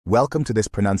Welcome to this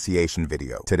pronunciation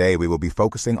video. Today we will be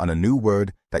focusing on a new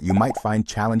word that you might find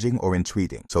challenging or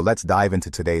intriguing. So let's dive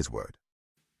into today's word.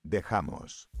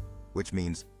 Dejamos, which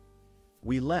means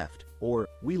we left, or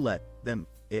we let them,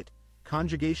 it,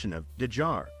 conjugation of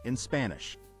dejar in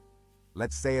Spanish.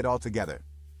 let's say it all together.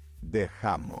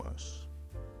 Dejamos.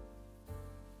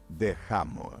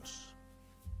 Dejamos.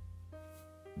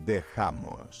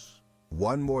 Dejamos.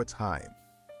 One more time.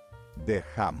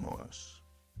 Dejamos.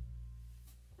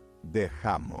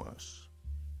 Dejamos.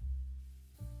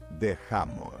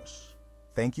 Dejamos.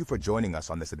 Thank you for joining us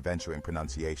on this adventure in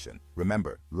pronunciation.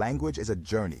 Remember, language is a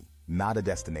journey, not a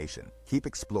destination. Keep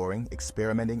exploring,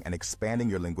 experimenting, and expanding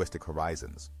your linguistic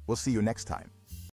horizons. We'll see you next time.